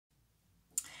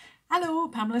Hello,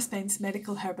 Pamela Spence,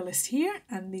 medical herbalist here,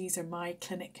 and these are my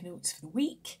clinic notes for the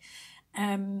week.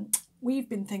 We've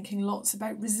been thinking lots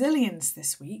about resilience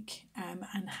this week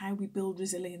and how we build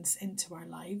resilience into our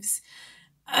lives.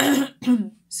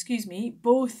 Excuse me,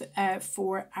 both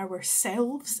for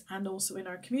ourselves and also in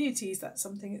our communities. That's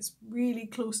something that's really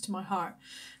close to my heart.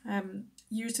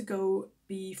 Years ago,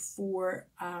 before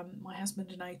my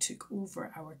husband and I took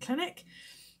over our clinic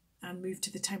and moved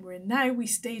to the town we're in now, we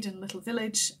stayed in a little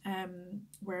village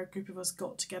where a group of us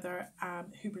got together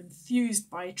who were enthused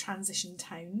by Transition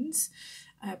Towns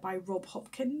by Rob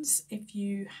Hopkins. If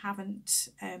you haven't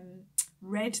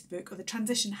read the book, or the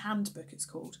Transition Handbook it's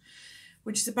called,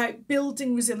 which is about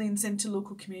building resilience into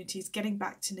local communities, getting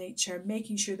back to nature,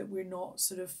 making sure that we're not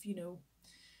sort of,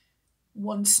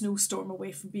 one snowstorm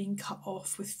away from being cut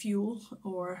off with fuel,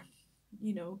 or,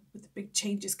 with the big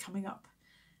changes coming up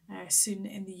soon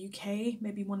in the UK,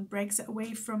 maybe one Brexit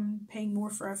away from paying more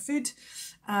for our food,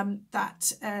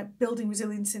 that building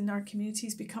resilience in our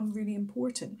communities become really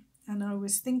important. And I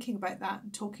was thinking about that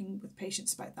and talking with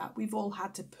patients about that. We've all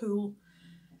had to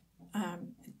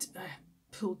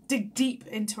dig deep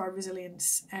into our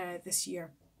resilience this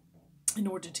year in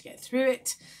order to get through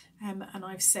it. And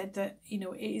I've said that,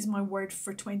 it is my word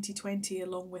for 2020,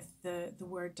 along with the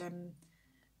word,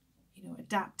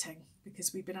 adapting,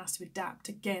 because we've been asked to adapt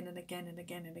again and again and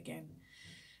again and again.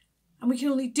 And we can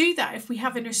only do that if we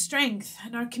have inner strength,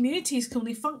 and our communities can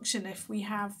only function if we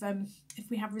have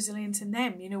resilience in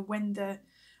them. When the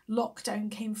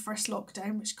lockdown came, first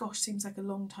lockdown, which seems like a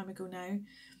long time ago now,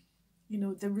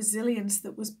 the resilience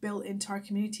that was built into our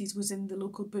communities was in the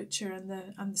local butcher and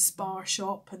the spa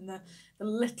shop and the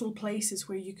little places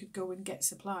where you could go and get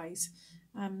supplies.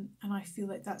 And I feel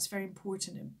like that's very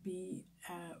important.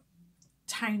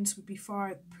 Towns would be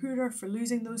far poorer for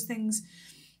losing those things,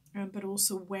 but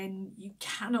also when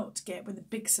the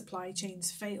big supply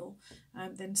chains fail,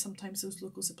 then sometimes those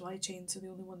local supply chains are the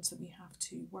only ones that we have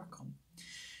to work on.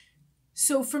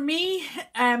 So for me,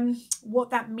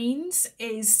 what that means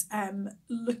is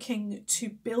looking to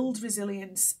build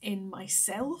resilience in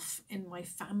myself, in my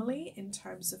family, in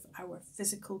terms of our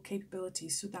physical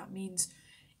capabilities. So that means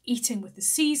eating with the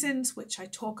seasons, which I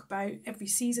talk about every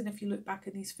season. If you look back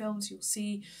in these films, you'll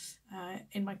see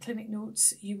in my clinic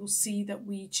notes, you will see that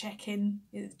we check in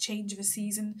at the change of a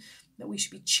season, that we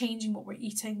should be changing what we're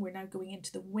eating. We're now going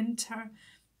into the winter.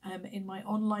 In my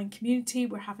online community,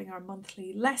 we're having our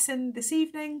monthly lesson this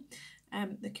evening,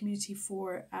 the community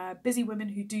for busy women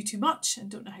who do too much and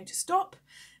don't know how to stop.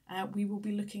 We will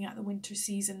be looking at the winter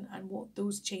season and what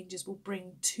those changes will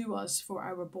bring to us for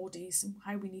our bodies and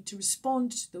how we need to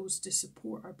respond to those to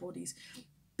support our bodies,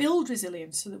 build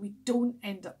resilience so that we don't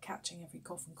end up catching every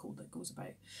cough and cold that goes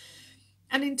about.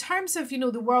 And in terms of,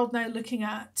 the world now looking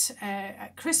at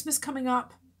Christmas coming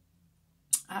up,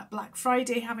 Black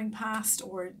Friday having passed,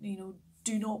 or,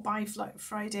 do not buy Black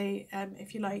Friday,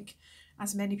 if you like,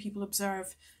 as many people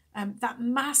observe, that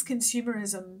mass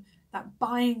consumerism, that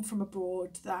buying from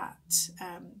abroad, that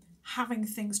having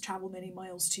things travel many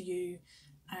miles to you,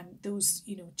 those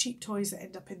cheap toys that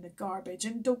end up in the garbage.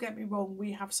 And don't get me wrong,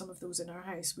 we have some of those in our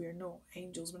house. We are not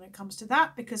angels when it comes to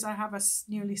that, because I have a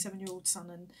nearly 7-year-old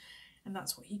son and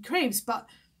that's what he craves. But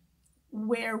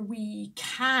where we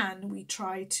can, we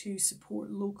try to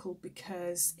support local,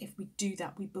 because if we do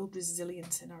that, we build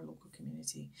resilience in our local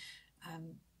community.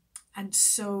 And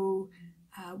so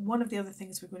one of the other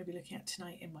things we're going to be looking at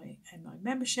tonight in my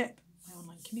membership, my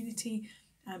online community,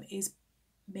 is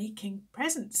making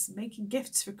presents, making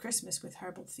gifts for Christmas with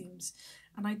herbal themes.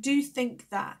 And I do think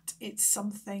that it's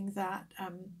something that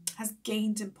has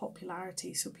gained in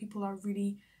popularity. So people are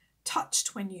really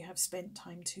touched when you have spent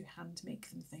time to hand make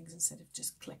them things instead of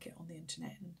just click it on the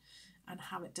internet and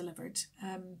have it delivered.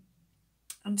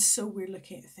 And so we're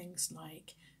looking at things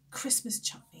like Christmas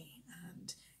chutney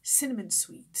and cinnamon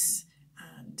sweets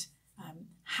and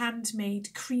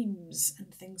handmade creams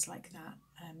and things like that,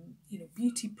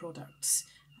 beauty products,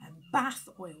 bath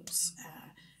oils,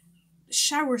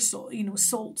 shower salt,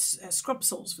 salts, scrub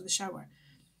salts for the shower.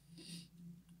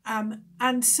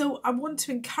 And so I want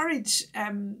to encourage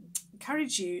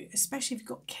you, especially if you've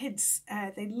got kids.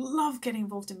 They love getting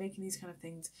involved in making these kind of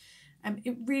things.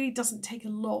 It really doesn't take a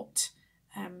lot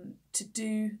to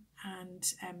do,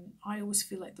 and I always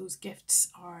feel like those gifts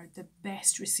are the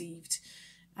best received.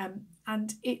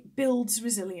 And it builds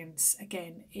resilience.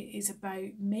 Again, it is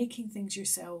about making things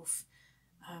yourself,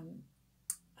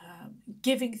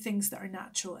 giving things that are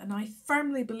natural. And I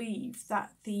firmly believe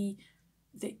that the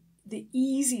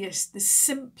easiest, the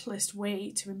simplest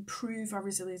way to improve our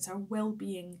resilience, our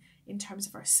well-being in terms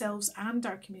of ourselves and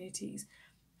our communities,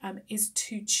 is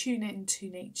to tune into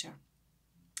nature.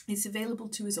 It's available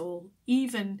to us all.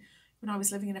 Even when I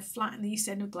was living in a flat in the east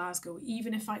end of Glasgow,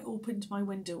 even if I opened my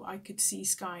window, I could see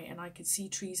sky and I could see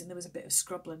trees and there was a bit of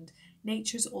scrubland.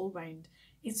 Nature's all round.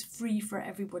 It's free for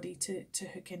everybody to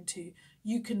hook into.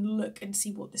 You can look and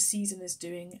see what the season is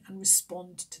doing and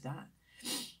respond to that.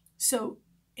 So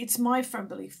it's my firm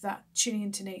belief that tuning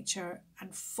into nature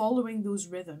and following those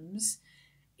rhythms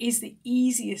is the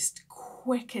easiest,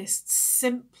 quickest,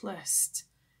 simplest,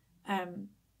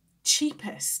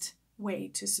 cheapest way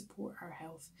to support our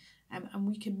health. And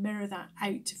we can mirror that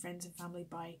out to friends and family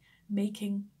by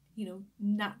making,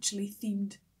 naturally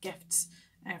themed gifts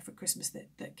for Christmas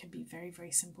that can be very,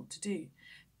 very simple to do.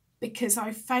 Because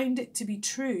I found it to be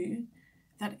true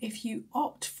that if you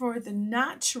opt for the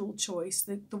natural choice,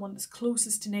 the one that's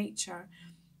closest to nature,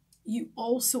 you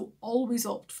also always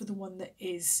opt for the one that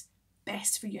is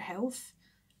best for your health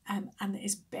and that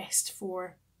is best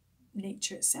for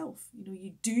nature itself.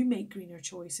 You do make greener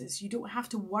choices. You don't have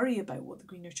to worry about what the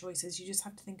greener choice is. You just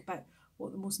have to think about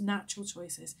what the most natural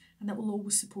choice is, and that will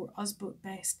always support us both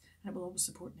best, and it will always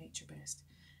support nature best.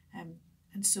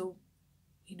 And so,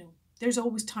 there's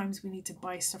always times we need to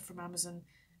buy stuff from Amazon.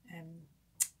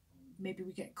 Maybe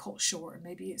we get caught short, or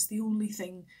maybe it's the only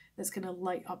thing that's going to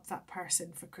light up that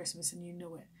person for Christmas and you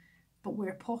know it. But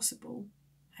where possible,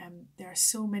 there are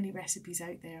so many recipes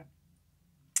out there.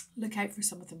 Look out for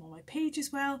some of them on my page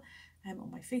as well,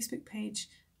 on my Facebook page.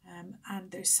 And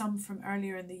there's some from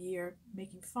earlier in the year,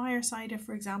 making fire cider,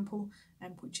 for example,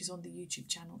 which is on the YouTube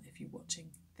channel if you're watching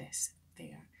this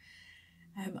there.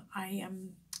 I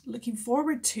am looking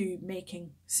forward to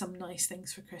making some nice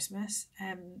things for Christmas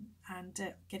and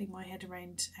getting my head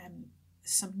around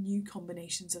some new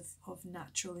combinations of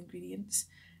natural ingredients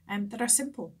that are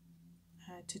simple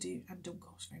to do and don't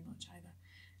cost very much either.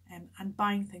 And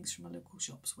buying things from my local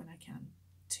shops when I can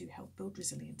to help build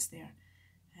resilience there,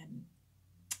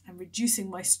 and reducing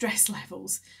my stress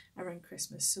levels around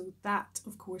Christmas. So that,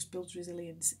 of course, builds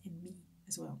resilience in me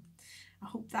as well. I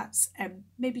hope that's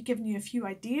maybe given you a few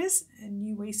ideas and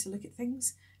new ways to look at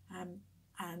things.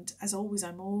 And as always,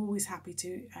 I'm always happy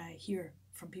to hear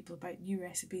from people about new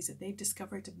recipes that they've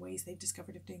discovered and ways they've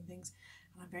discovered of doing things.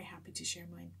 And I'm very happy to share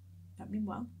mine. But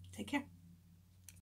meanwhile, take care.